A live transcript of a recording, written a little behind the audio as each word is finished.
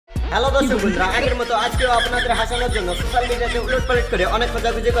Hello দর্শক বন্ধুরা, আগের মতো আজকেও আপনাদের হাসানোর জন্য সোশ্যাল মিডিয়াতে উলটপালট করে অনেক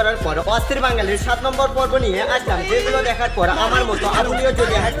খোঁজাখুঁজি করার পর অস্থির বাঙালির 7 নম্বর পর্ব নিয়ে আসলাম। যেগুলো দেখার পর আমার মতো আপনিও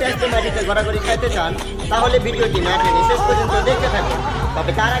যদি হাসতে হাসতে মাটিতে ঘোরাঘুরি খাইতে চান তাহলে ভিডিওটি না টেনে শেষ পর্যন্ত দেখতে থাকুন।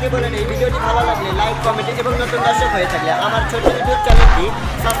 তবে তার আগে বলেন, এই ভিডিওটি ভালো লাগলে লাইক, কমেন্ট এবং নতুন দর্শক হয়ে থাকলে আমার ছোট ইউটিউব চ্যানেলটি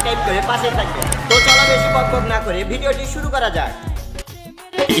সাবস্ক্রাইব করে পাশে থাকবেন। তো চলো বেশি বকবক না করে ভিডিওটি শুরু করা যাক।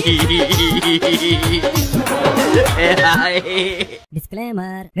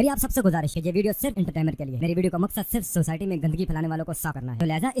 डिस्क्लेमर, मेरी आप सबसे गुजारिश है, ये वीडियो सिर्फ एंटरटेनमेंट के लिए। मेरी वीडियो का मकसद सिर्फ सोसाइटी में गंदगी फैलाने वालों को साफ करना है। तो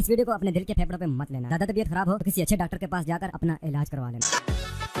लिहाजा इस वीडियो को अपने दिल के फेफड़ों पे मत लेना। ज्यादा तबीयत खराब हो तो किसी अच्छे डॉक्टर के पास जाकर अपना इलाज करवा लेना।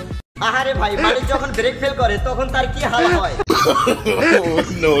 আহারে ভাই, মালিক যখন ব্রেক ফেল করে তখন তার কি হাল হয়?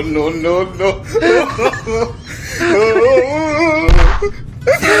 No no no no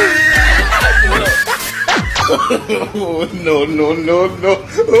no no no no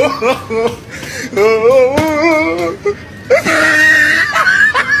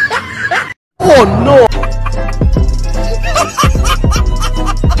oh no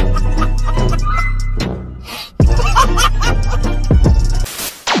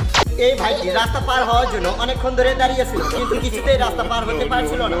এই ভাইটি রাস্তা পার হওয়ার জন্য অনেকক্ষণ ধরে দাঁড়িয়ে ছিল, কিন্তু কিছুতেই রাস্তা পার হতে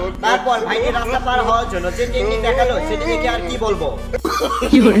পারছিল না। তারপর ভাইটি রাস্তা পার হওয়ার জন্য যে টেকনিক দেখালো সেটা দেখে আর কি বলবো।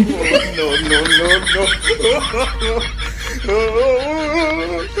 no no no no no no no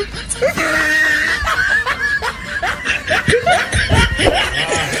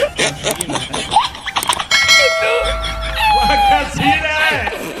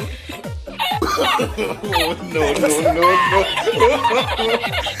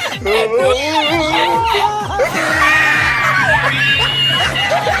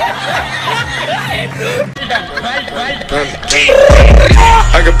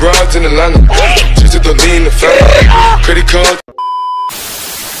I got broads in Atlanta, just to lean the family, credit card.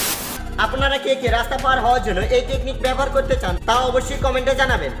 আপনারা কে কে রাস্তা পার হওয়ার জন্য এই টেকনিক ব্যবহার করতে চান তা অবশ্যই কমেন্টে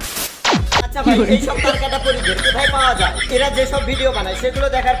জানাবেন। আচ্ছা ভাই, এই সব তারকাটা পরীকে কোথায় পাওয়া যায়? এরা যেসব ভিডিও বানায় সেগুলো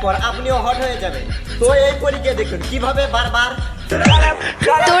দেখার পর আপনিও হট হয়ে যাবেন। তো এই পরীকে দেখুন কিভাবে বারবার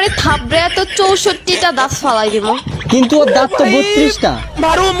তোরে থাবড়ে তো 64টা দাঁত ফালাই দিব, কিন্তু ওর দাঁত তো 32টা।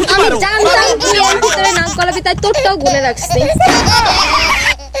 আমি জানতাম তুই এর ভিতরে নাক গলাবি, তাই তোরটাও গুলে রাখছি।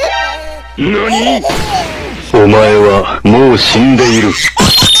 ননি ওমায়ে ওয়া মৌ শিনদেইরু।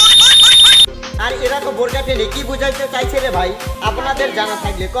 আর এরা তো বোরকা টেনে কি বুঝাইতে চাইছে রে ভাই? আপনাদের জানা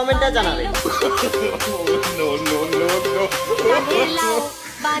থাকলে কমেন্টে জানাবেন। no no no no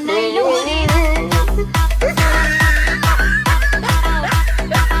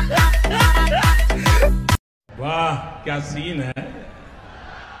वाह क्या सीन है,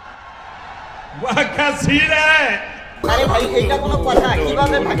 वाह क्या सीन है। আরে ভাই, এটা কোনো কথা?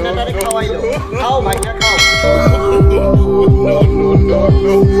 কিভাবে ভাগনাটারে খাওয়াইলো? খাও ভাগনা খাও। no no no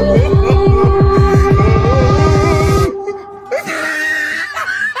no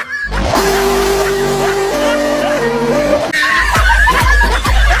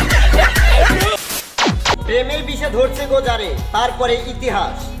প্রেমের বিষে ধরছে গো যারে, তারপরে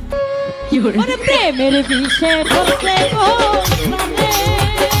ইতিহাস। প্রেমের বিষে ধরছে গো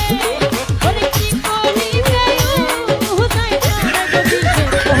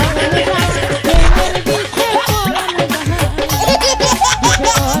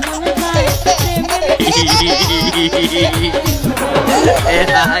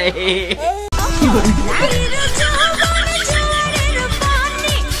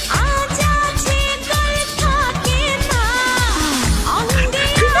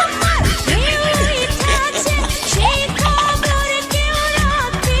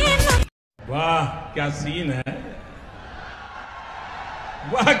वाह क्या सीन है,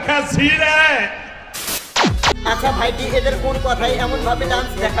 वाह क्या सीन है। আচ্ছা ভাইটি, এদের কোন কথাই এমন ভাবে ডান্স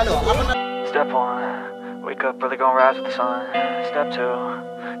দেখালো? আপনার Step 1, wake up early, gonna rise with the sun. Step 2,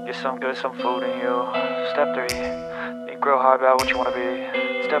 get some good, some food in you. Step 3, think real hard about what you wanna be.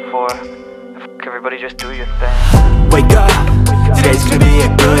 Step 4, everybody just do your thing. Wake up, today's gonna be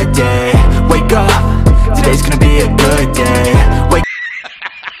a good day. Wake up, today's gonna be a good day. Wake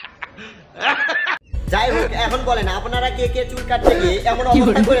যাই হোক, এখন বলেন আপনারা কে কে চুল কাটতে গিয়ে এমন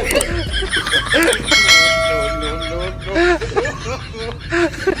অবস্থা করেছে?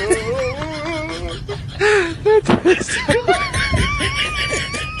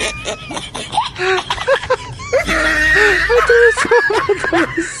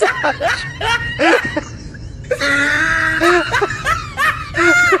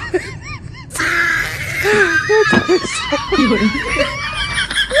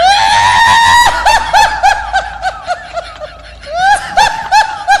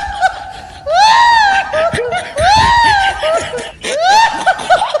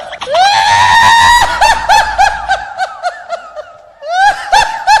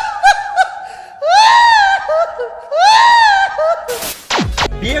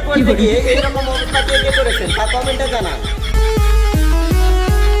 করতে গিয়ে এইরকম অবস্থা কে করেছেন তা কমেন্টে জানান।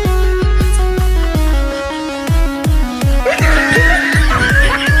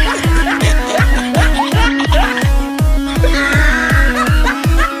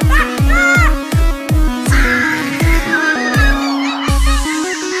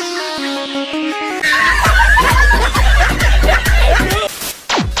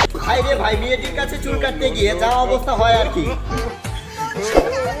 ভাই মেয়েটির কাছে চুল কাটতে গিয়ে যা অবস্থা হয় আর কি।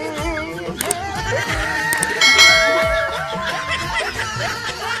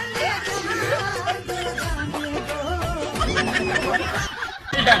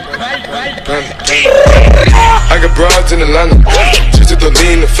 I got broads in Atlanta, just to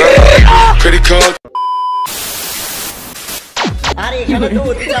lean the family. Credit card. আরে এখানে তো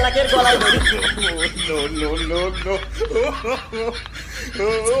অতি চালাকের গলায় ধরি।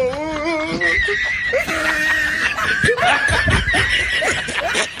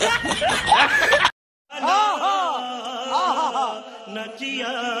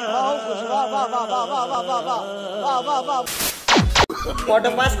 ফটো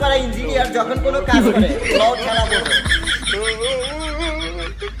পাস করা ইঞ্জিনিয়ার যখন কোনো কাজ করে বহুত খেলা বলবে।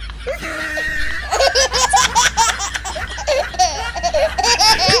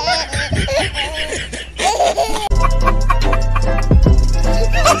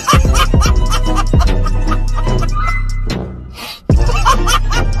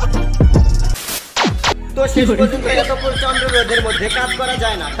 তো শেষ পর্যন্ত এত প্রচন্ড রোদের মধ্যে কাজ করা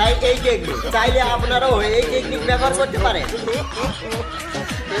যায় না, তাই এই টেকনিক চাইলে আপনারাও এই টেকনিক ব্যবহার করতে পারেন।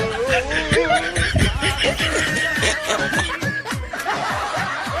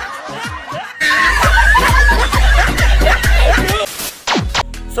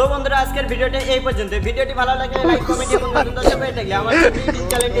 সো বন্ধুরা আজকের ভিডিওটা এই পর্যন্ত। ভিডিওটি ভালো লাগলে লাইক কমেন্ট এবং নতুন দর্শক হয়ে থাকলে আমার ইউটিউব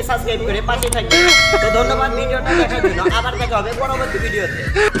চ্যানেলটি সাবস্ক্রাইব করে পাশে থাকবেন। তো ধন্যবাদ ভিডিওটা দেখার জন্য। আবার দেখা হবে পরবর্তী ভিডিওতে।